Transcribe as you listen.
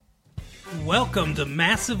Welcome to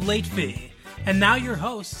Massive Late Fee. And now your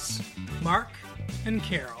hosts, Mark and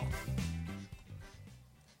Carol.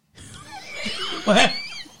 Well,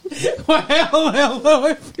 hello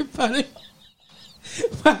everybody.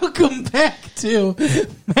 Welcome back to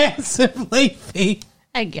Massive Late Fee.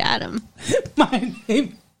 I got him. My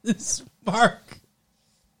name is Mark.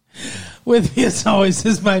 With me as always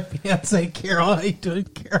is my fiance Carol. How you doing,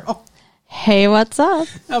 Carol? Hey, what's up?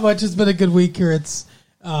 How much? It's been a good week here. It's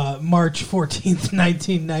March 14th,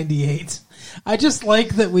 1998. I just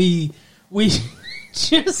like that we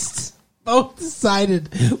just both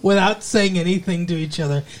decided, without saying anything to each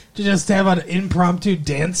other, to just have an impromptu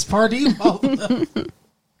dance party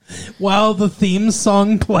while the theme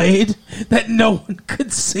song played that no one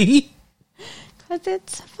could see. Because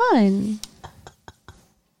it's fun.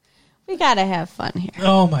 We gotta have fun here.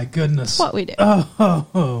 Oh my goodness. What we do.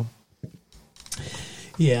 Oh.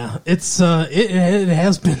 Yeah, it's it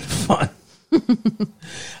has been fun.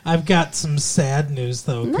 I've got some sad news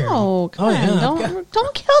though, Carol. No, come on.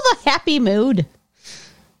 Don't kill the happy mood.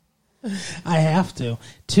 I have to.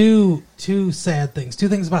 Two sad things. Two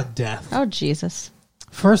things about death. Oh, Jesus.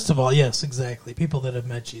 First of all, yes, exactly. People that have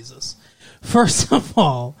met Jesus. First of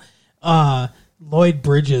all, Lloyd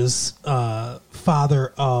Bridges,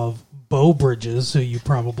 father of Beau Bridges, who you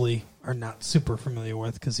probably are not super familiar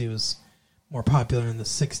with because he was more popular in the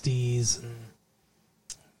 60s and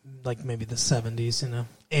like maybe the 70s, you know.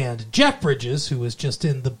 And Jeff Bridges, who was just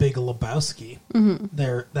in The Big Lebowski.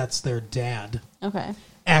 Mm-hmm. That's their dad. Okay.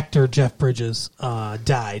 Actor Jeff Bridges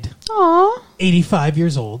died. Aw. 85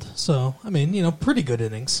 years old. So, I mean, you know, pretty good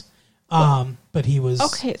innings. But he was...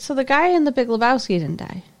 Okay, so the guy in The Big Lebowski didn't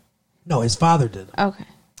die. No, his father did. Okay.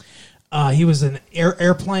 He was in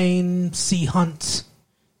Airplane, Sea Hunt,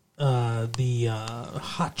 the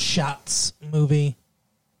Hot Shots movie.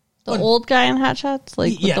 The old guy in Hot Shots?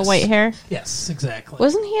 Like, with the white hair? Yes, exactly.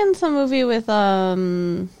 Wasn't he in some movie with,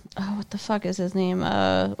 what the fuck is his name?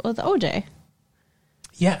 With OJ.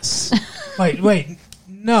 Yes. Wait.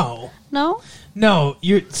 No. No? No,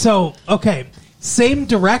 okay. Same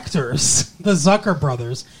directors, the Zucker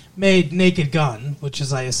brothers, made Naked Gun, which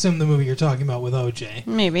is, I assume, the movie you're talking about with OJ.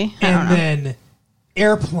 Maybe. And then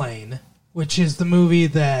Airplane, which is the movie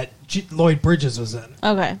that Lloyd Bridges was in.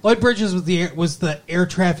 Okay. Lloyd Bridges was the air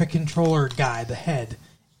traffic controller guy, the head,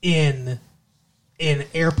 in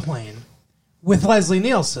Airplane, with Leslie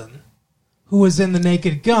Nielsen, who was in The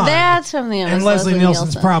Naked Gun. That's from the And Leslie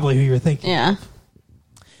Nielsen's probably who you're thinking. Yeah. Of.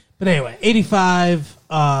 But anyway, 85,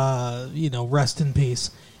 rest in peace.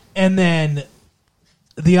 And then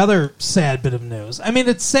the other sad bit of news. I mean,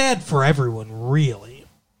 it's sad for everyone, really,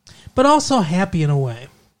 but also happy in a way.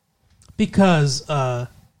 Because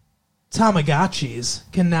Tamagotchis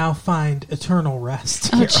can now find eternal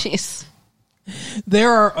rest. Oh, jeez.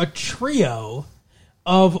 There are a trio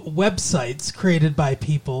of websites created by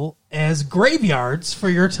people as graveyards for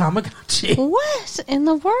your Tamagotchi. What in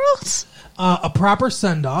the world? A proper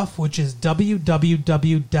send-off, which is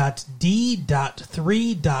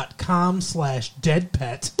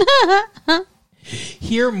www.d.3.com/deadpet.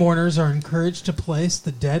 Here, mourners are encouraged to place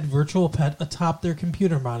the dead virtual pet atop their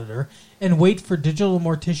computer monitor and wait for digital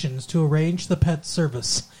morticians to arrange the pet's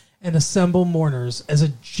service and assemble mourners as a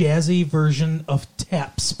jazzy version of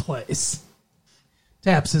Taps plays.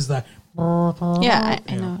 Taps is the... Yeah,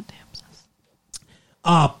 I know what Taps is.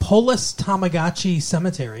 Polis Tamagotchi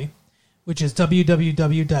Cemetery, which is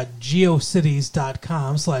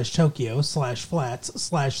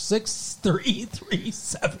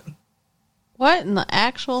www.geocities.com/Tokyo/flats/6337. What in the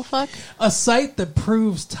actual fuck? A site that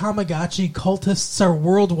proves Tamagotchi cultists are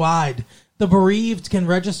worldwide. The bereaved can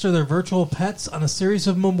register their virtual pets on a series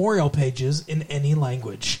of memorial pages in any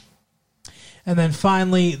language. And then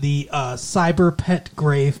finally, the Cyber Pet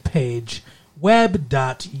Grave page,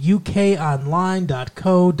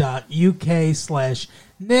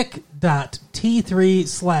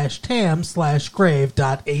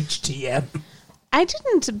 web.uk.online.co.uk/nick.t3/tam/grave.htm. I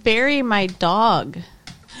didn't bury my dog.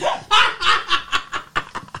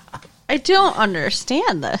 I don't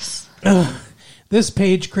understand this. This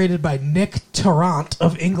page, created by Nick Tarrant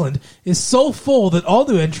of England, is so full that all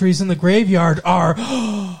the entries in the graveyard are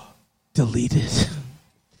deleted.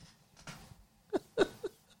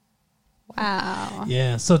 Wow.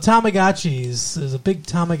 Yeah, so Tamagotchis, there's a big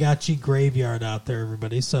Tamagotchi graveyard out there,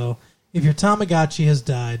 everybody. So if your Tamagotchi has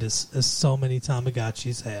died, as so many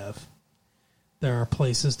Tamagotchis have, there are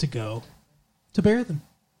places to go to bury them.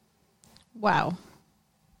 Wow.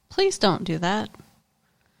 Please don't do that.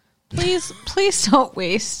 Please don't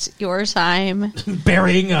waste your time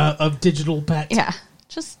burying a digital pet. Yeah.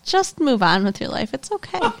 Just move on with your life. It's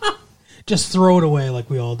okay. Just throw it away like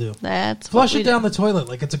we all do. That's Flush what we it down do. the toilet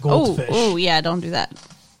like it's a goldfish. Oh, yeah, don't do that.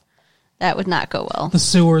 That would not go well. The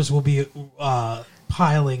sewers will be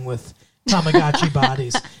piling with Tamagotchi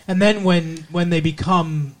bodies. And then when they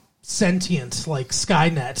become sentient like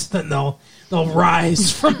Skynet, then they'll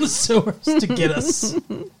rise from the sewers to get us.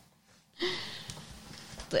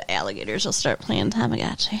 The alligators will start playing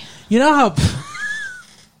Tamagotchi. You know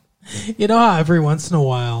how every once in a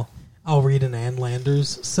while I'll read an Ann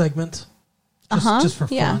Landers segment just for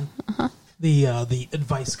fun. Yeah. The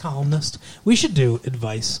advice columnist. We should do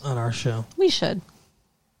advice on our show. We should.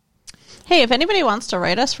 Hey, if anybody wants to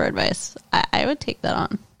write us for advice, I would take that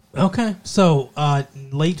on. Okay. So,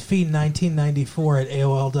 latefee1994 at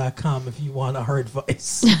AOL.com if you want our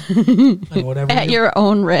advice. on whatever At your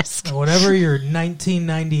own risk. on whatever your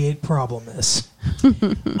 1998 problem is.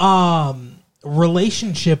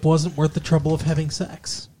 Relationship wasn't worth the trouble of having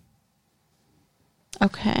sex.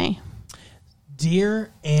 Okay.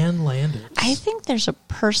 Dear Ann Landers. I think there's a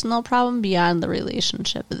personal problem beyond the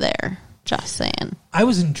relationship there. Just saying. I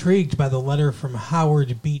was intrigued by the letter from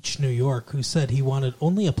Howard Beach, New York, who said he wanted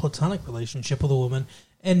only a platonic relationship with a woman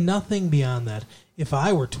and nothing beyond that. If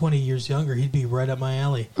I were 20 years younger, he'd be right up my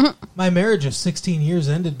alley. My marriage of 16 years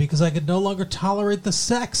ended because I could no longer tolerate the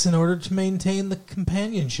sex in order to maintain the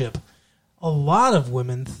companionship. A lot of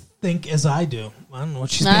women think as I do. I don't know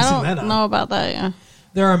what she's basing that on. I don't know about that, yeah.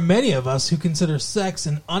 There are many of us who consider sex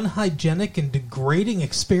an unhygienic and degrading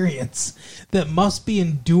experience that must be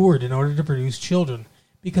endured in order to produce children.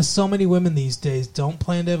 Because so many women these days don't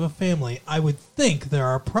plan to have a family, I would think there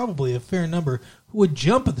are probably a fair number who would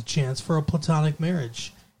jump at the chance for a platonic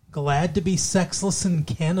marriage. Glad to be sexless in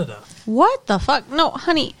Canada. What the fuck? No,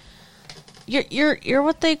 honey. You're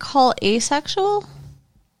what they call asexual?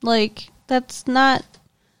 Like, that's not...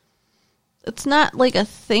 It's not like a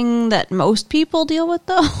thing that most people deal with,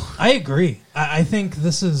 though. I agree. I think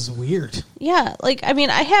this is weird. Yeah, like I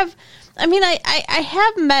have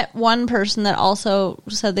met one person that also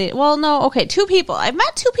said two people. I've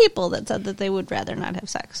met two people that said that they would rather not have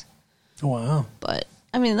sex. Wow. But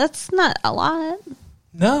I mean, that's not a lot.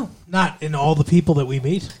 No, not in all the people that we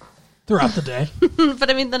meet throughout the day. But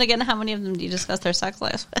I mean, then again, how many of them do you discuss their sex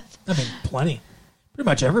lives with? I mean, plenty. Pretty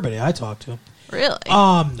much everybody I talk to. Really?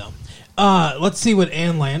 No. Let's see what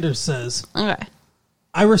Ann Landers says. Okay.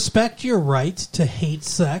 I respect your right to hate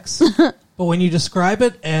sex, but when you describe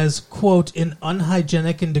it as, quote, an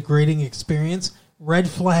unhygienic and degrading experience, red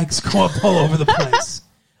flags go up all over the place.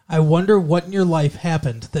 I wonder what in your life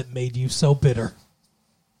happened that made you so bitter.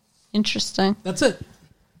 Interesting. That's it.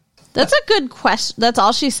 That's a good question. That's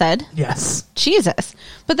all she said? Yes. Jesus.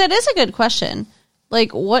 But that is a good question.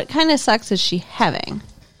 Like, what kind of sex is she having?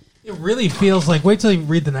 It really feels like, wait till you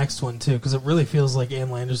read the next one, too, because it really feels like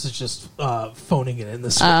Ann Landers is just phoning it in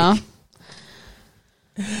this week.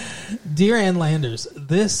 Dear Ann Landers,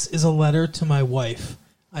 this is a letter to my wife.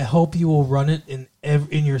 I hope you will run it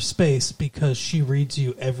in your space because she reads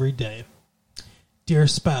you every day. Dear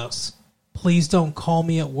spouse, please don't call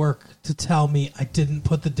me at work to tell me I didn't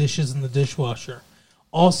put the dishes in the dishwasher.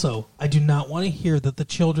 Also, I do not want to hear that the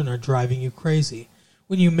children are driving you crazy.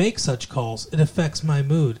 When you make such calls, it affects my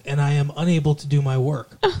mood, and I am unable to do my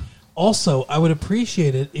work. Also, I would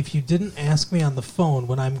appreciate it if you didn't ask me on the phone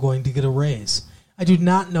when I'm going to get a raise. I do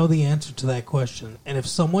not know the answer to that question, and if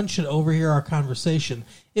someone should overhear our conversation,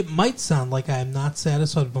 it might sound like I am not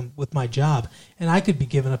satisfied with my job, and I could be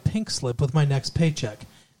given a pink slip with my next paycheck.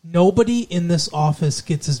 Nobody in this office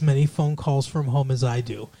gets as many phone calls from home as I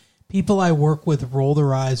do. People I work with roll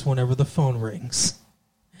their eyes whenever the phone rings.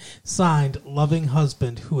 Signed, loving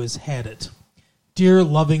husband who has had it. Dear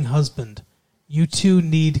loving husband, you two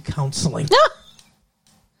need counseling.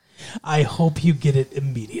 I hope you get it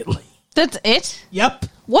immediately. That's it? Yep.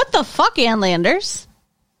 What the fuck, Ann Landers?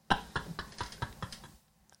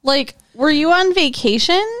 Like, were you on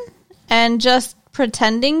vacation and just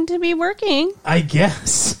pretending to be working? I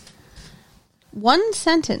guess. One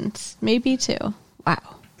sentence, maybe two.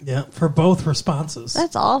 Wow. Yeah, for both responses.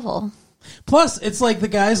 That's awful. Plus, it's like the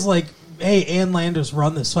guy's like, hey, Ann Landers,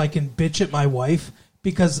 run this so I can bitch at my wife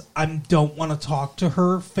because I don't want to talk to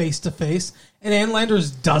her face to face. And Ann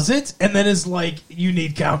Landers does it and then is like, you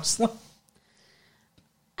need counseling.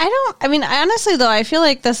 Honestly, though, I feel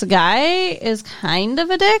like this guy is kind of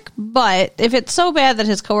a dick, but if it's so bad that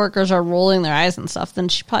his coworkers are rolling their eyes and stuff, then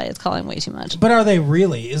she probably is calling way too much. But are they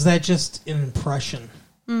really? Is that just an impression?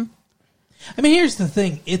 I mean, here's the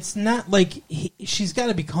thing. It's not like she's got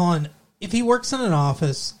to be calling. If he works in an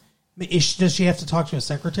office, does she have to talk to a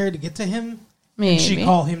secretary to get to him? Maybe. Can she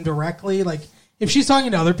call him directly? Like, if she's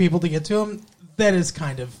talking to other people to get to him, that is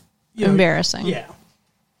kind of embarrassing. Yeah.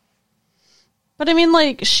 But I mean,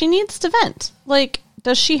 like, she needs to vent. Like,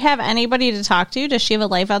 does she have anybody to talk to? Does she have a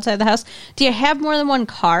life outside the house? Do you have more than one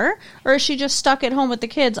car? Or is she just stuck at home with the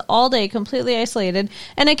kids all day, completely isolated?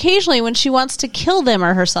 And occasionally, when she wants to kill them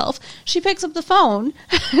or herself, she picks up the phone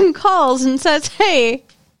and calls and says, hey,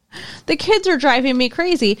 the kids are driving me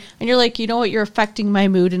crazy. And you're like, you know what? You're affecting my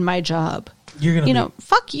mood and my job. You're gonna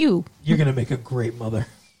Fuck you. You're gonna make a great mother.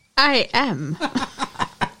 I am.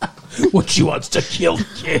 What, she wants to kill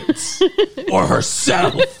kids or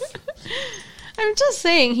herself? I'm just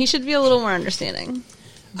saying he should be a little more understanding.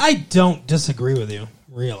 I don't disagree with you,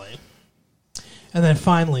 really. And then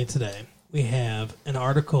finally today, we have an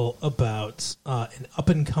article about an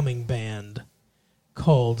up-and-coming band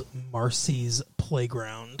called Marcy's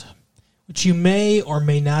Playground, which you may or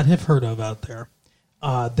may not have heard of out there.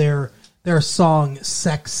 Their song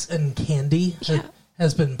 "Sex and Candy"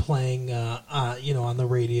 has been playing, on the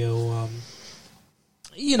radio.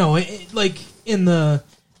 Like in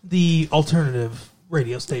the alternative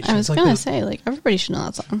radio stations. I was gonna say, like, everybody should know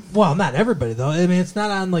that song. Well, not everybody though. I mean, it's not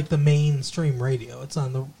on like the mainstream radio. It's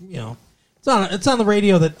on the it's on the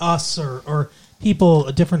radio that us or people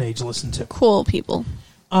a different age listen to. Cool people.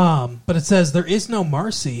 But it says there is no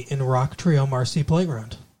Marcy in rock trio Marcy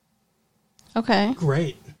Playground. Okay.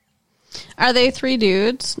 Great. Are they 3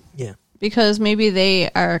 dudes? Yeah. Because maybe they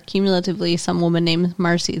are cumulatively some woman named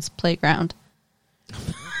Marcy's Playground.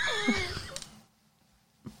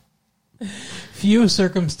 Few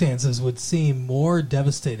circumstances would seem more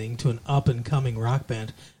devastating to an up-and-coming rock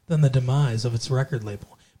band than the demise of its record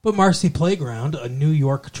label. But Marcy Playground, a New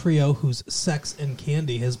York trio whose Sex and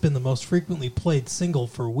Candy has been the most frequently played single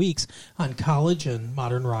for weeks on college and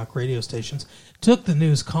modern rock radio stations, took the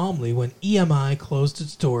news calmly when EMI closed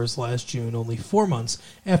its doors last June, only 4 months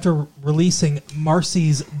after releasing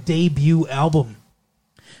Marcy's debut album.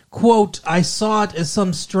 Quote, I saw it as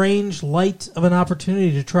some strange light of an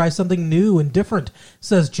opportunity to try something new and different,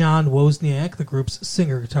 says John Wozniak, the group's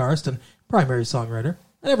singer-guitarist and primary songwriter.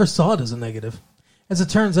 I never saw it as a negative. As it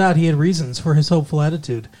turns out, he had reasons for his hopeful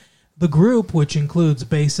attitude. The group, which includes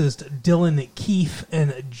bassist Dylan Keefe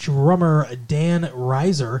and drummer Dan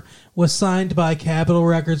Reiser, was signed by Capitol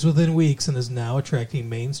Records within weeks and is now attracting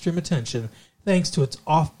mainstream attention thanks to its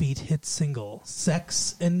offbeat hit single,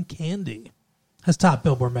 Sex and Candy. Has topped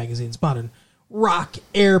Billboard magazine's modern rock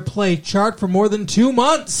airplay chart for more than 2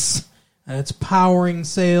 months, and it's powering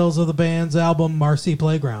sales of the band's album Marcy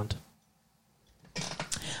Playground.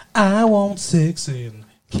 I want sex and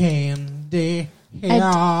candy.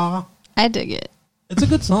 Yeah. I dig it. It's a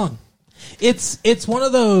good song. It's one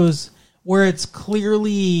of those where it's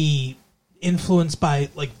clearly influenced by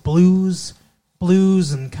like blues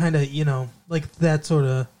and kind of, like that sort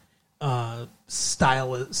of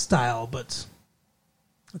style, but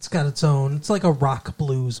it's got its own. It's like a rock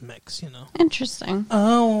blues mix, Interesting.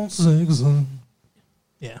 I want sex.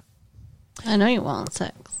 Yeah. I know you want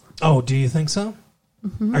sex. Oh, do you think so?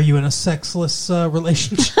 Mm-hmm. Are you in a sexless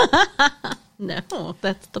relationship? No,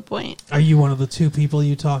 that's the point. Are you one of the 2 people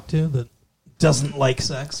you talk to that doesn't like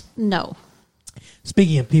sex? No.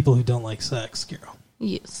 Speaking of people who don't like sex, Carol.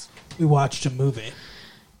 Yes. We watched a movie.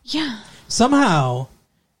 Yeah. Somehow,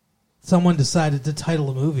 someone decided to title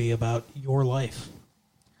a movie about your life.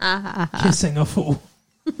 Kissing a Fool.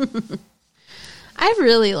 I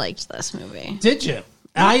really liked this movie. Did you?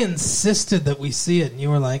 I insisted that we see it, and you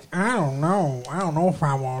were like, I don't know if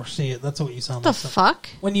I want to see it. That's what you sound What like. the fuck?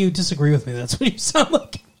 When you disagree with me, that's what you sound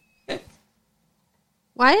like.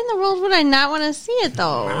 Why in the world would I not want to see it,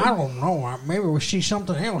 though? I don't know. Maybe we see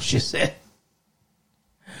something else, she said.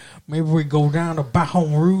 Maybe we go down to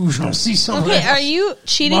Baton Rouge and see something else. Okay, are you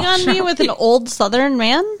cheating on me with an old Southern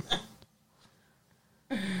man?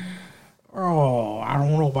 Oh, I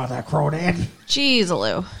don't know about that, Crawdad. Jeez,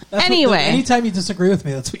 Lou. Anyway. Anytime you disagree with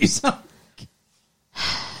me, that's what you sound like.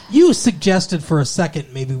 You suggested for a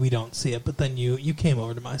second maybe we don't see it, but then you came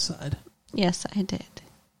over to my side. Yes, I did.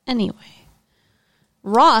 Anyway.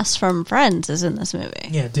 Ross from Friends is in this movie.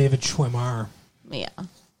 Yeah, David Schwimmer. Yeah.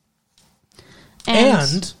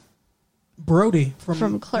 And Brody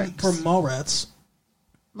from Clerks. From Mallrats.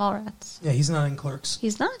 Mallrats. Yeah, he's not in Clerks.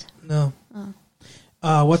 He's not? No. Oh.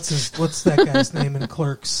 What's that guy's name in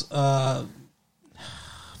Clerks?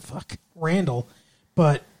 Randall.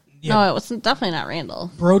 But yeah, no, it was definitely not Randall.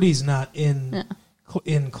 Brody's not in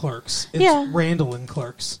Clerks. It's Randall in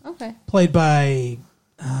Clerks. Okay. Played by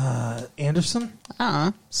Anderson?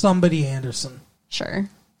 Somebody Anderson. Sure.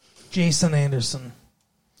 Jason Anderson.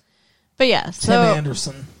 But yeah, so Tim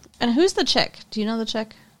Anderson. And who's the chick? Do you know the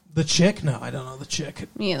chick? The chick? No, I don't know the chick.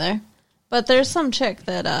 Me either. But there's some chick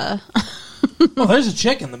that Well, there's a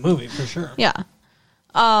chick in the movie for sure. Yeah.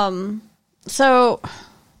 So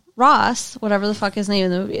Ross, whatever the fuck his name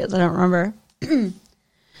in the movie is, I don't remember,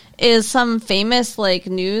 is some famous like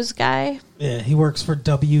news guy. Yeah, he works for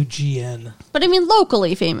WGN. But I mean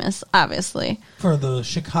locally famous, obviously. For the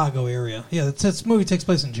Chicago area. Yeah, this movie takes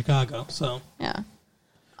place in Chicago, so. Yeah.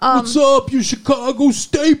 What's up, you Chicago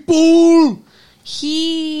staple?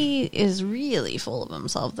 He is really full of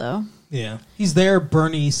himself, though. Yeah. He's there,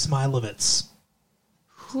 Bernie Smilovitz.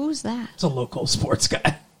 Who's that? It's a local sports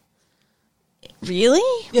guy. Really?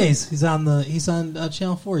 Yeah, he's on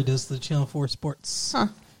Channel 4. He does the Channel 4 sports. Huh.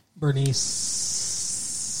 Bernie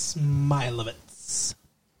Smilovitz.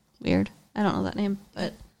 Weird. I don't know that name,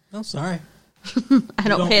 but Oh, sorry. I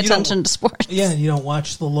don't pay attention to sports. Yeah, you don't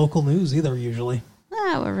watch the local news either, usually.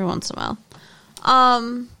 Every once in a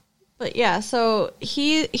while. But yeah, so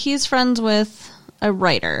he's friends with a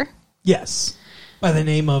writer. Yes. By the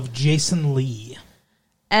name of Jason Lee.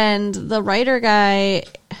 And the writer guy,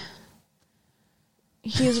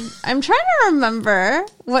 I'm trying to remember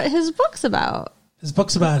what his book's about. His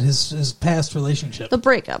book's about his past relationship. The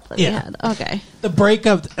breakup that he had. Okay.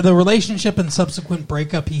 The relationship and subsequent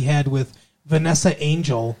breakup he had with Vanessa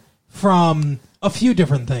Angel from a few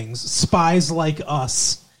different things. Spies Like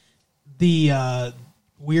Us, the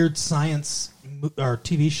weird science or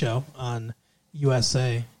TV show on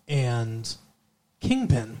USA, and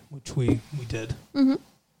Kingpin, which we did. Mm-hmm.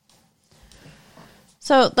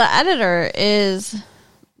 So the editor is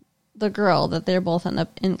the girl that they're both end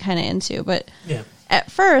up kind of into, but Yeah.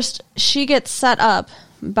 at first she gets set up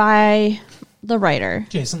by the writer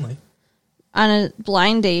Jason Lee. on a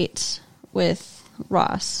blind date with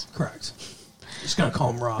Ross. Correct. Just gonna call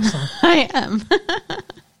him Ross, huh? I am.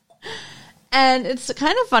 And it's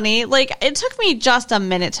kind of funny. Like, it took me just a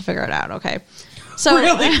minute to figure it out, okay? So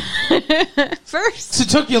Really? first, So it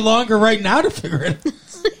took you longer right now to figure it out.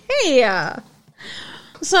 yeah.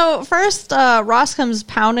 So first, Ross comes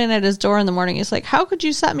pounding at his door in the morning. He's like, "How could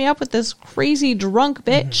you set me up with this crazy drunk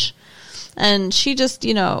bitch?" And she just,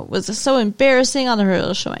 was so embarrassing. I'll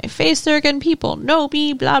never show my face there again. People know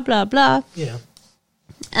me, blah, blah, blah. Yeah.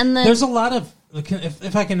 And then... There's a lot of...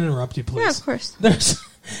 If I can interrupt you, please. Yeah, of course.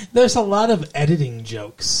 There's a lot of editing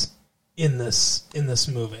jokes in this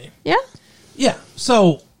movie. Yeah? Yeah.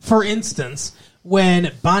 So, for instance,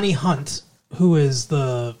 when Bonnie Hunt, who is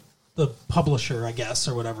the publisher, I guess,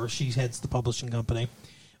 or whatever, she heads the publishing company,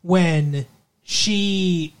 when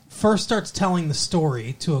she first starts telling the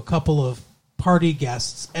story to a couple of party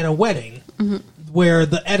guests at a wedding, where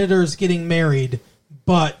the editor's getting married,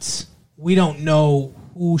 but we don't know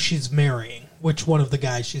who she's marrying, which one of the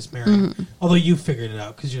guys she's marrying. Although you figured it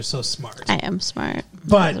out because you're so smart. I am smart.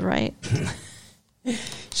 But- That's right.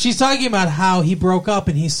 She's talking about how he broke up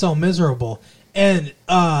and he's so miserable, and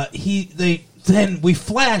then we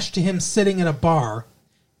flash to him sitting at a bar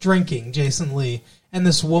drinking, Jason Lee, and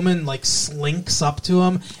this woman like slinks up to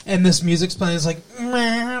him, and this music's playing. It's like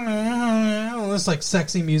this like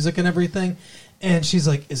sexy music and everything, and she's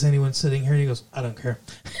like, "Is anyone sitting here?" And he goes, "I don't care."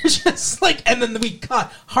 Just like, and then we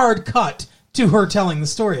hard cut to her telling the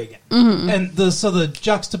story again, and the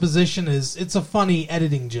juxtaposition it's a funny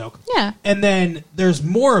editing joke. Yeah. And then there's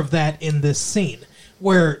more of that in this scene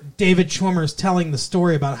where David Schwimmer's telling the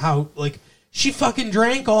story about how like she fucking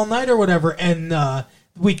drank all night or whatever, and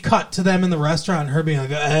we cut to them in the restaurant and her being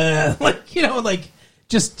like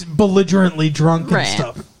just belligerently drunk and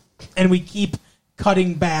stuff. And we keep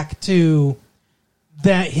cutting back to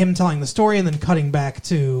him telling the story and then cutting back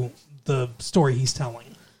to the story he's telling.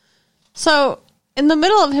 So, in the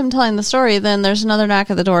middle of him telling the story, then there's another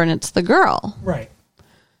knock at the door, and it's the girl. Right.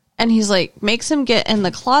 And he's like, makes him get in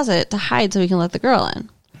the closet to hide so he can let the girl in.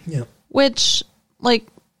 Yeah. Which, like,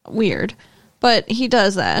 weird. But he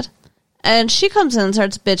does that. And she comes in and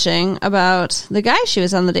starts bitching about the guy she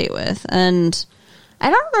was on the date with. And I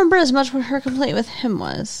don't remember as much what her complaint with him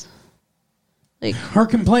was. Like, her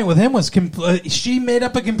complaint with him was she made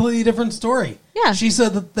up a completely different story. Yeah. She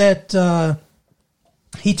said that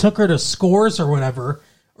he took her to Scores or whatever,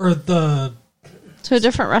 or to a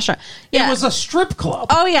different restaurant. Yeah. It was a strip club.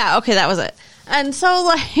 Oh, yeah. Okay, that was it. And so,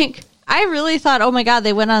 like, I really thought, oh, my God,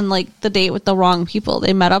 they went on, like, the date with the wrong people.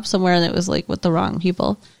 They met up somewhere, and it was, like, with the wrong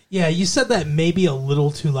people. Yeah, you said that maybe a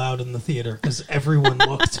little too loud in the theater, because everyone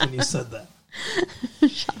looked when you said that.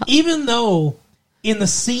 Even though, in the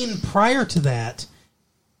scene prior to that,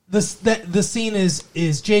 the scene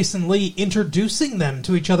is Jason Lee introducing them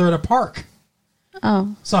to each other at a park.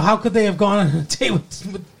 Oh. So how could they have gone on a date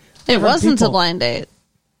with It wasn't people? a blind date.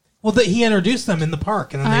 Well, he introduced them in the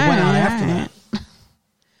park, and then they went out after that.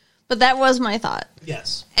 But that was my thought.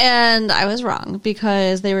 Yes. And I was wrong,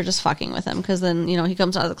 because they were just fucking with him. Because then, he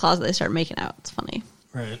comes out of the closet, they start making out. It's funny.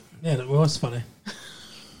 Right. Yeah, it was funny.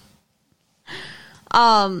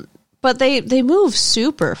 But they move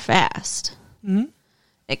super fast. Mm-hmm.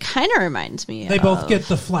 It kind of reminds me They of both get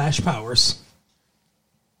the Flash powers.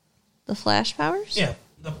 the Flash powers? Yeah,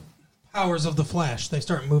 the powers of the Flash. They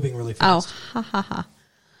start moving really Oh, fast. ha ha ha.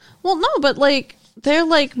 Well, no, but like they're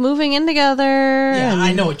like moving in together. Yeah, and-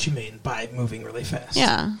 I know what you mean by moving really fast.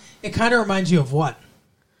 Yeah. It kind of reminds you of what?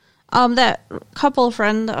 That couple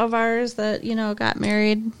friend of ours that, got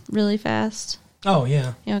married really fast. Oh,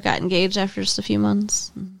 yeah. Got engaged after just a few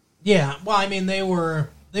months. Yeah, well, I mean, they were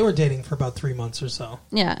dating for about 3 months or so.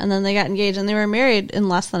 Yeah, and then they got engaged and they were married in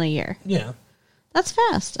less than a year. Yeah. That's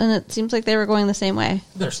fast, and it seems like they were going the same way.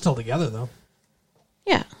 They're still together, though.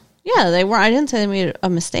 Yeah. Yeah, they weren't. I didn't say they made a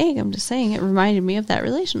mistake. I'm just saying it reminded me of that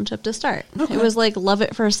relationship to start. Okay. It was like love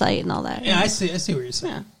at first sight and all that. Yeah, I see what you're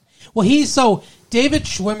saying. Yeah. Well, David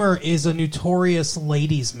Schwimmer is a notorious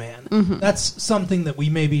ladies' man. Mm-hmm. That's something that we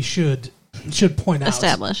maybe should point out.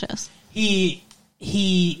 Establish, yes.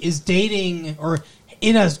 He is dating or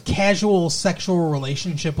in a casual sexual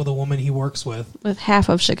relationship with a woman he works with. With half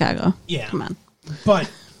of Chicago. Yeah. Come on.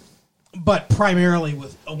 But primarily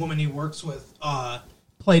with a woman he works with,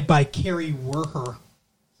 played by Carrie Werher,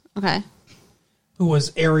 Okay. who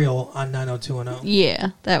was Ariel on 90210. Yeah,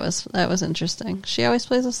 that was interesting. She always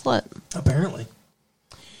plays a slut. Apparently.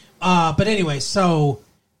 But anyway, so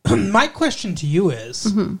my question to you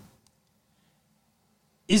is,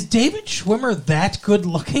 is David Schwimmer that good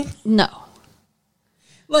looking? No.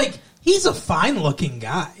 Like, he's a fine looking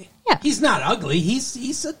guy. Yeah. He's not ugly.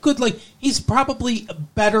 He's a good, he's probably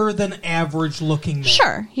better than average looking man.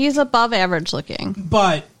 Sure, he's above average looking.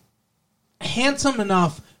 But handsome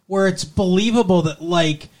enough where it's believable that,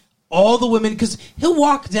 all the women, because he'll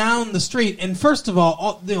walk down the street, and first of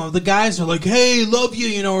all, the guys are like, "Hey, love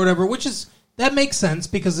you," or whatever, that makes sense,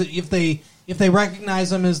 because if they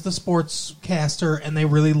recognize him as the sportscaster and they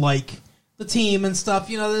really like the team and stuff,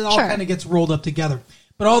 it all Sure. kind of gets rolled up together.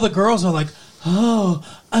 But all the girls are like, oh,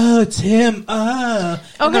 it's him, and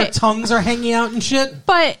their Okay. tongues are hanging out and shit.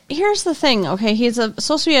 But here's the thing, okay? He's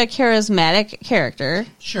supposed to be a charismatic character,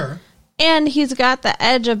 Sure. and he's got the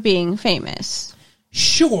edge of being famous.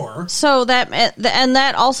 Sure. So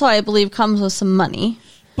that also, I believe, comes with some money.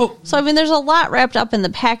 But So, I mean, there's a lot wrapped up in the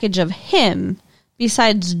package of him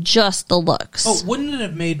besides just the looks. Oh, wouldn't it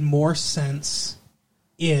have made more sense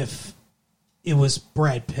if it was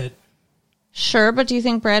Brad Pitt? Sure, but do you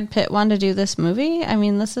think Brad Pitt wanted to do this movie? I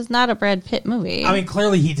mean, this is not a Brad Pitt movie. I mean,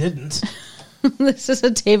 clearly he didn't. This is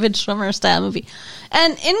a David Schwimmer style movie.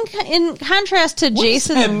 And in contrast to What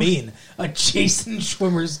Jason... does that mean? A Jason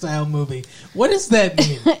Schwimmer style movie. What does that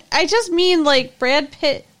mean? I just mean, Brad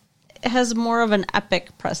Pitt has more of an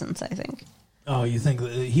epic presence, I think. Oh, you think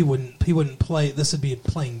that he wouldn't play? This would be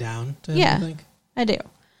playing down to him, Yeah, you think? I do.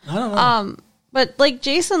 I don't know. But,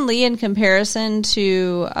 Jason Lee in comparison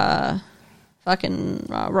to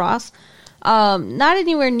Ross, not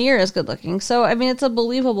anywhere near as good looking. So, I mean, it's a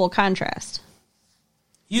believable contrast.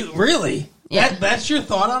 You really? Yeah. That's your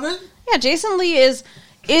thought on it? Yeah, Jason Lee is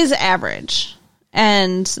average.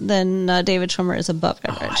 And then David Schwimmer is above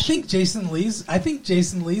average. I think Jason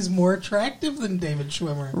Lee's more attractive than David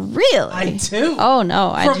Schwimmer. Really? I do. Oh,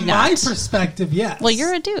 no, I do From not. my perspective, yes. Well,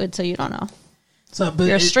 you're a dude, so you don't know. But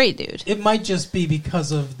You're a straight dude. It might just be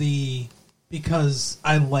because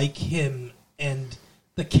I like him and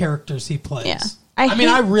the characters he plays. Yeah.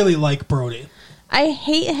 I really like Brody. I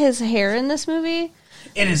hate his hair in this movie.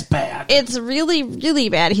 It is bad. It's really, really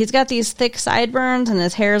bad. He's got these thick sideburns, and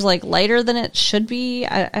his hair is lighter than it should be.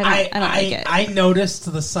 I don't like it. I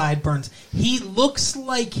noticed the sideburns. He looks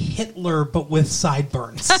like Hitler, but with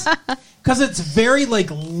sideburns, because it's very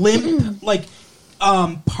limp,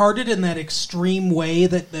 parted in that extreme way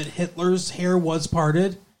that Hitler's hair was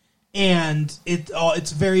parted, and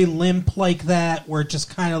it's very limp like that, where it just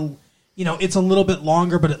kind of it's a little bit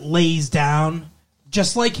longer, but it lays down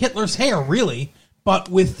just like Hitler's hair, really. But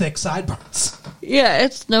with thick sideburns. Yeah,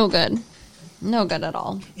 it's no good. No good at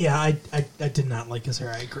all. Yeah, I did not like his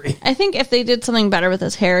hair. I agree. I think if they did something better with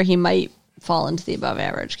his hair, he might fall into the above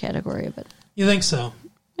average category. But You think so?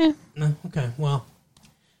 yeah, No? Okay, well.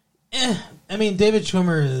 I mean, David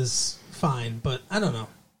Schwimmer is fine, but I don't know.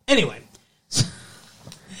 Anyway.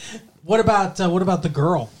 What about the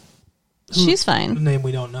girl? she's The fine. name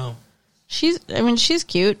we don't know. She's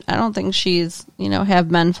cute. I don't think she's have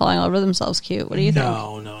men falling all over themselves cute. What do you think?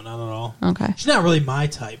 No, not at all. Okay. She's not really my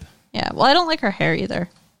type. Yeah. Well, I don't like her hair either.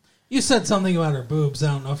 You said something about her boobs.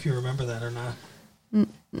 I don't know if you remember that or not.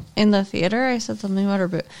 In the theater, I said something about her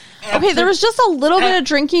boob. Okay, there was just a little bit of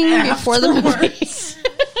drinking before the movie.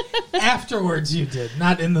 Afterwards you did.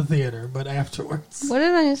 Not in the theater, but afterwards. What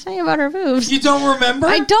did I say about her boobs? You don't remember?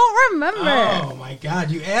 I don't remember. Oh, my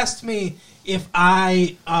God. You asked me if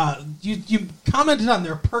I... You commented on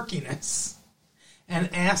their perkiness and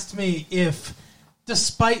asked me if,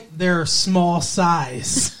 despite their small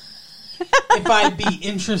size, if I'd be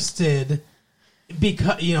interested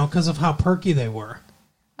because of how perky they were.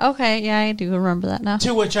 Okay, yeah, I do remember that now.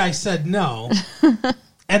 To which I said no.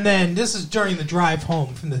 And then this is during the drive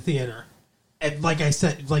home from the theater. And like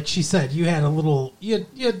she said, you had a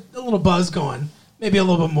little buzz going, maybe a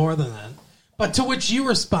little bit more than that. But to which you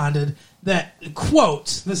responded that,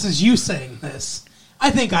 quote, this is you saying this, I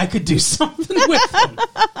think I could do something with them.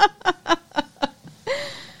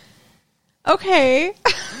 Okay.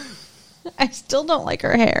 I still don't like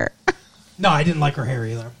her hair. No, I didn't like her hair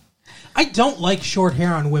either. I don't like short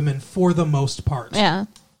hair on women for the most part. Yeah.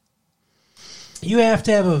 You have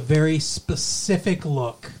to have a very specific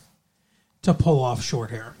look to pull off short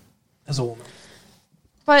hair as a woman.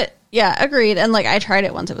 But, yeah, agreed. And, I tried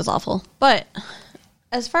it once. It was awful. But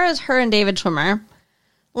as far as her and David Schwimmer,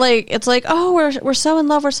 it's oh, we're so in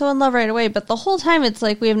love. We're so in love right away. But the whole time, it's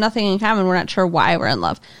we have nothing in common. We're not sure why we're in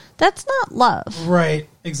love. That's not love. Right.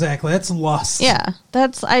 Exactly. That's lust. Yeah.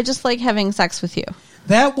 I just like having sex with you.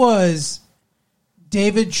 That was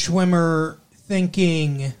David Schwimmer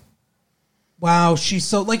thinking, wow, she's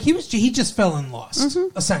so... he just fell in lust,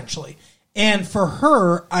 essentially. And for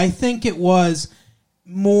her, I think it was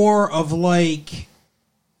more of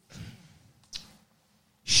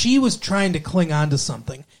she was trying to cling on to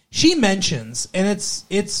something. She mentions, and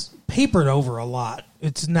it's papered over a lot.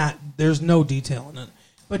 It's not... There's no detail in it.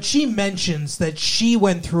 But she mentions that she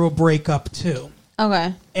went through a breakup, too.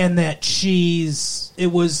 Okay. And that it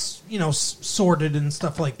was, sorted and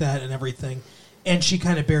stuff like that and everything. And she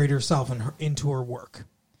kind of buried herself into her work.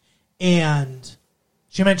 And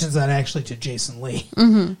she mentions that actually to Jason Lee.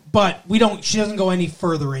 Mm-hmm. But she doesn't go any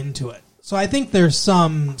further into it. So I think there's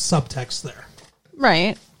some subtext there.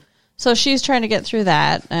 Right. So she's trying to get through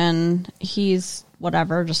that, and he's...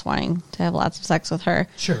 whatever, just wanting to have lots of sex with her.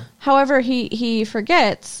 Sure. However, he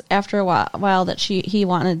forgets after a while that he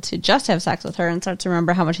wanted to just have sex with her and starts to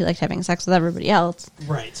remember how much he liked having sex with everybody else.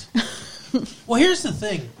 Right. Well, here's the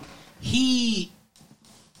thing. He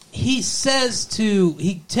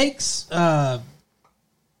takes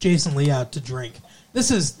Jason Lee out to drink.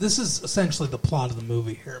 This is essentially the plot of the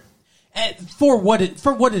movie here. And for what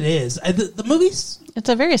it is, the movie's... It's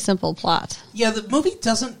a very simple plot. Yeah, the movie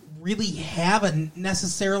doesn't really have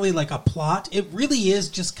necessarily a plot. It really is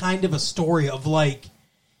just kind of a story of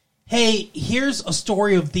hey, here's a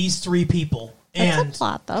story of these three people. It's a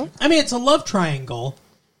plot, though. I mean, it's a love triangle,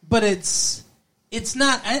 but it's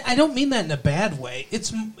not. I don't mean that in a bad way.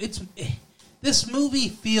 It's this movie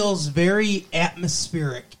feels very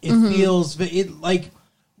atmospheric. It feels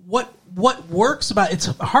what works about. It's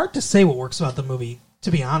hard to say what works about the movie.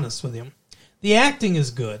 To be honest with you, the acting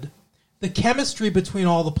is good. The chemistry between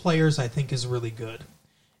all the players, I think, is really good.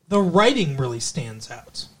 The writing really stands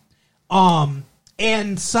out.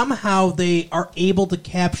 And somehow they are able to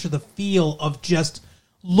capture the feel of just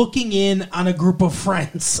looking in on a group of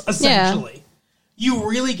friends, essentially. Yeah. You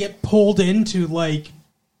really get pulled into,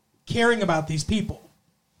 caring about these people.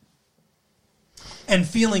 And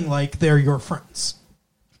feeling like they're your friends.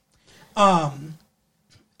 And,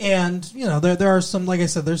 there are some, like I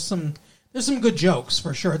said, there's some good jokes,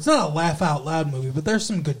 for sure. It's not a laugh-out-loud movie, but there's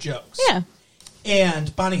some good jokes. Yeah.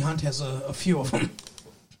 And Bonnie Hunt has a few of them.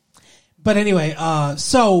 But anyway,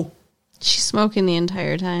 so... She's smoking the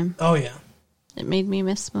entire time. Oh, yeah. It made me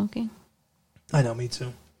miss smoking. I know, me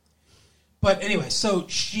too. But anyway, so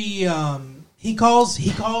he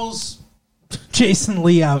calls Jason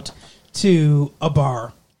Lee out to a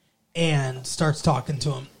bar and starts talking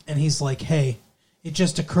to him. And he's like, hey, it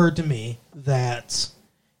just occurred to me that...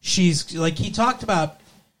 She's he talked about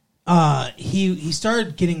he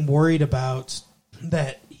started getting worried about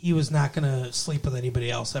that he was not going to sleep with anybody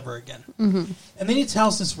else ever again. Mm-hmm. And then he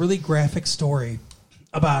tells this really graphic story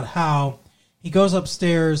about how he goes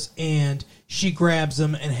upstairs and she grabs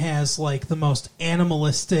him and has the most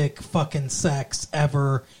animalistic fucking sex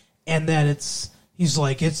ever, and that he's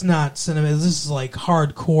it's not cinema, this is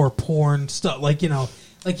hardcore porn stuff,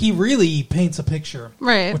 he really paints a picture.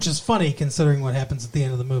 Right. Which is funny considering what happens at the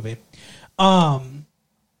end of the movie.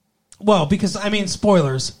 Well, because,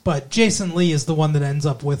 spoilers, but Jason Lee is the one that ends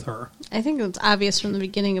up with her. I think it's obvious from the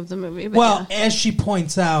beginning of the movie. But well, as she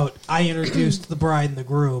points out, I introduced the bride and the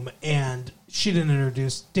groom, and she didn't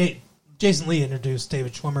introduce... Jason Lee introduced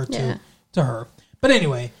David Schwimmer to her. But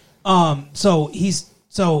anyway, so he's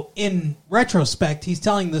So, in retrospect, he's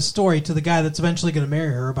telling this story to the guy that's eventually going to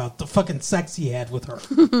marry her about the fucking sex he had with her.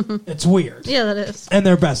 It's weird. Yeah, that is. And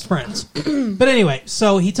they're best friends. But anyway,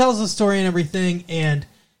 so he tells the story and everything, and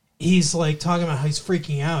he's like talking about how he's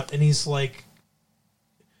freaking out, and he's like,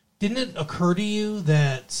 didn't it occur to you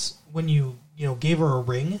that when you gave her a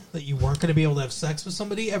ring that you weren't going to be able to have sex with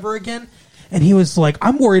somebody ever again? And he was like,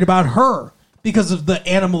 I'm worried about her. Because of the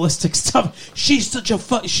animalistic stuff, she's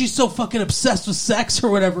she's so fucking obsessed with sex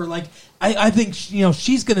or whatever. Like, I think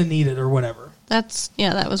she's gonna need it or whatever. That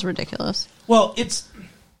was ridiculous. Well,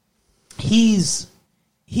 he's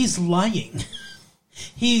lying.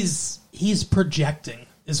 he's projecting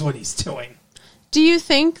is what he's doing. Do you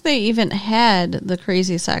think they even had the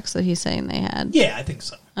crazy sex that he's saying they had? Yeah, I think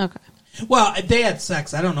so. Okay. Well, they had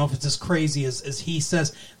sex. I don't know if it's as crazy as he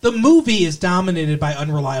says. The movie is dominated by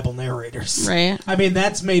unreliable narrators. Right. I mean,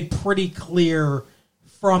 that's made pretty clear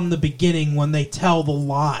from the beginning when they tell the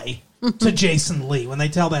lie to Jason Lee. When they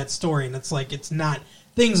tell that story, and it's like, it's not...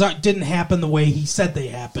 Things didn't happen the way he said they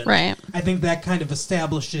happened. Right. I think that kind of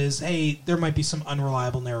establishes, hey, there might be some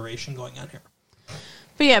unreliable narration going on here.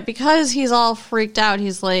 But yeah, because he's all freaked out,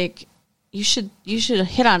 he's like, you should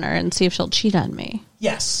hit on her and see if she'll cheat on me.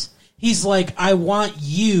 Yes. He's like, I want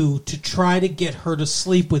you to try to get her to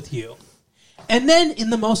sleep with you. And then in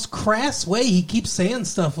the most crass way, he keeps saying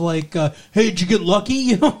stuff like, hey, did you get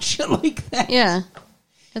lucky? Shit like that. Yeah.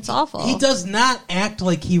 It's awful. He does not act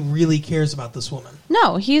like he really cares about this woman.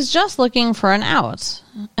 No, he's just looking for an out.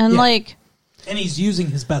 And And he's using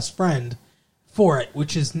his best friend for it,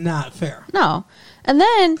 which is not fair. No. And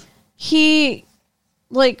then he,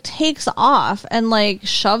 takes off and,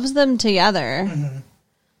 shoves them together. Mm-hmm.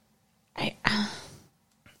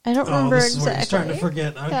 I don't remember this exactly. Is what you're starting to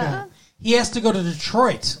forget. Okay. Yeah. He has to go to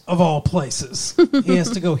Detroit, of all places. He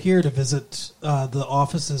has to go here to visit the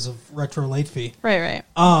offices of Retro Late Fee. Right.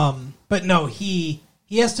 But no, he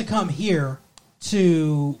has to come here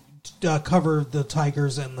to cover the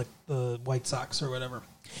Tigers and the White Sox or whatever.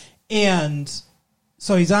 And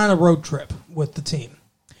so he's on a road trip with the team.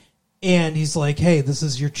 And he's like, hey, this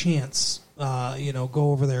is your chance. Go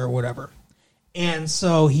over there or whatever. And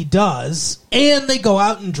so he does, and they go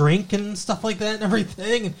out and drink and stuff like that and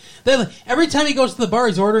everything. And then every time he goes to the bar,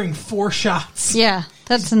 he's ordering 4 shots. Yeah,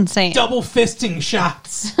 that's insane. Double fisting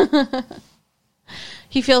shots.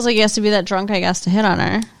 He feels like he has to be that drunk, I guess, to hit on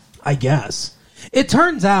her. I guess. It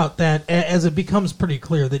turns out that, as it becomes pretty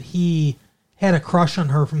clear, that he had a crush on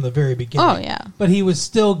her from the very beginning. Oh, yeah. But he was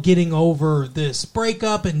still getting over this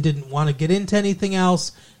breakup and didn't want to get into anything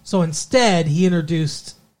else. So instead, he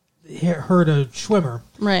introduced her to Schwimmer.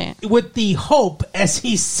 Right. With the hope, as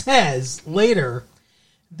he says later,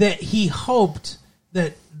 that he hoped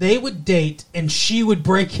that they would date and she would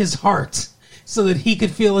break his heart so that he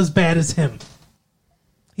could feel as bad as him.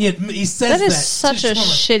 He says that. That is such a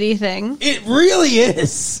shitty thing. It really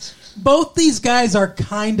is. Both these guys are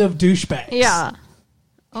kind of douchebags. Yeah.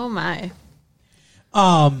 Oh my.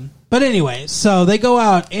 But anyway, so they go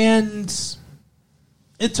out and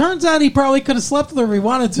it turns out he probably could have slept with her if he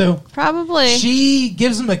wanted to. Probably. She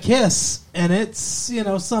gives him a kiss, and it's,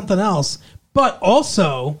 something else. But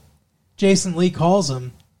also, Jason Lee calls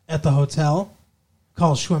him at the hotel,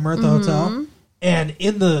 calls Schwimmer at the hotel, and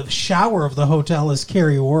in the shower of the hotel is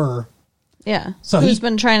Carrie Orr. Yeah. So who's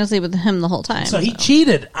been trying to sleep with him the whole time. So he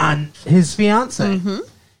cheated on his fiance. And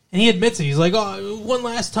he admits it. He's like, oh, one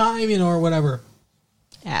last time, or whatever.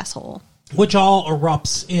 Asshole. Which all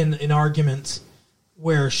erupts in an argument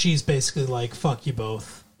where she's basically like, fuck you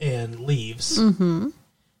both, and leaves. Mm-hmm.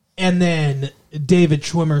 And then David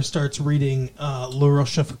Schwimmer starts reading La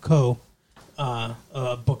Rochefoucauld,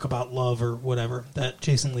 a book about love or whatever that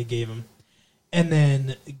Jason Lee gave him. And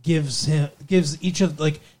then gives each of,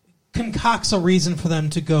 concocts a reason for them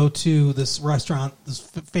to go to this restaurant, this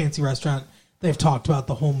fancy restaurant they've talked about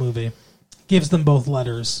the whole movie. Gives them both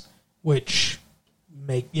letters, which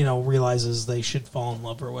realizes they should fall in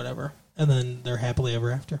love or whatever. And then they're happily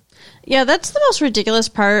ever after. Yeah, that's the most ridiculous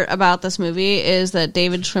part about this movie is that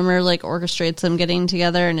David Schwimmer orchestrates them getting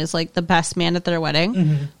together and is the best man at their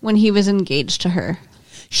wedding when he was engaged to her.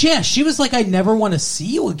 Yeah, she was like, I never want to see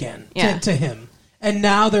you again to him. And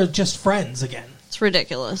now they're just friends again. It's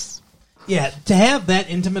ridiculous. Yeah, to have that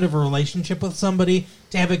intimate of a relationship with somebody,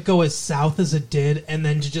 to have it go as south as it did, and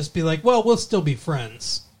then to just be like, well, we'll still be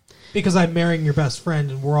friends. Because I'm marrying your best friend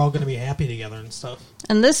and we're all going to be happy together and stuff.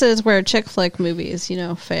 And this is where chick flick movies,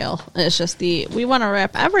 fail. It's just we want to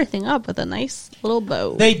wrap everything up with a nice little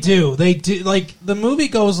bow. They do. The movie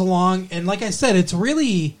goes along, and like I said, it's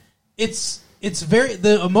really, it's very,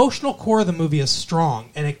 the emotional core of the movie is strong,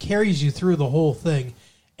 and it carries you through the whole thing.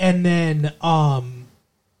 And then,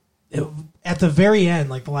 at the very end,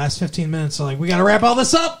 like the last 15 minutes, they're like, we got to wrap all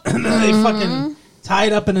this up. And then they fucking tie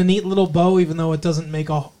it up in a neat little bow, even though it doesn't make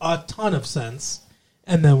a ton of sense.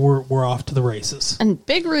 And then we're off to the races. And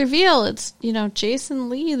big reveal, it's, Jason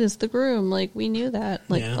Lee is the groom. Like, we knew that,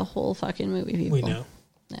 the whole fucking movie, people. We know.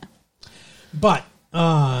 Yeah. But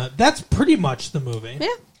that's pretty much the movie. Yeah.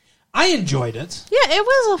 I enjoyed it. Yeah, it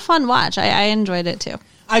was a fun watch. I enjoyed it, too.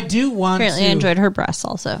 I do want Apparently, I enjoyed her breasts,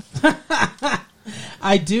 also.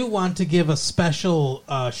 I do want to give a special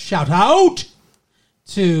shout out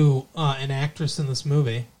to an actress in this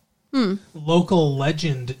movie. Local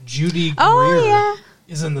legend Judy Greer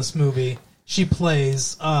is in this movie. She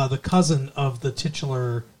plays the cousin of the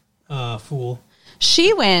titular fool.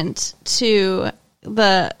 She went to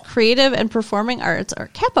the Creative and Performing Arts, or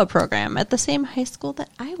CAPA program, at the same high school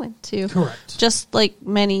that I went to. Correct. Just like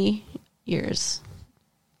many years.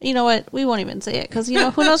 You know what? We won't even say it because,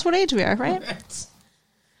 who knows what age we are, right?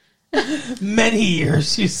 Many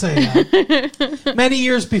years, you say that. Many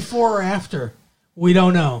years before or after. We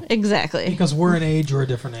don't know. Exactly. Because we're an age or a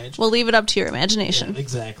different age. We'll leave it up to your imagination. Yeah,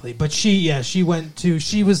 exactly. But she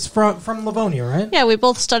was from Livonia, right? Yeah, we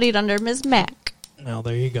both studied under Ms. Mack. Well,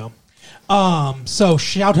 there you go. So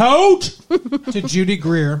shout out to Judy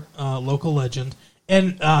Greer, local legend,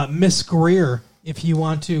 and Miss Greer, if you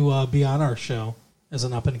want to be on our show as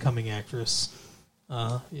an up-and-coming actress,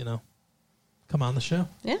 come on the show.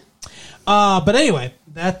 Yeah. But anyway,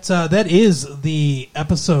 that is the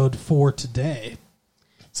episode for today.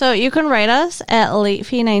 So you can write us at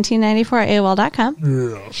latefee1994@AOL.com.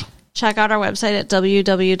 Yes. Check out our website at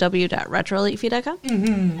www.retrolatefee.com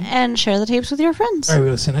and share the tapes with your friends. All right,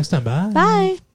 we'll see you next time. Bye. Bye.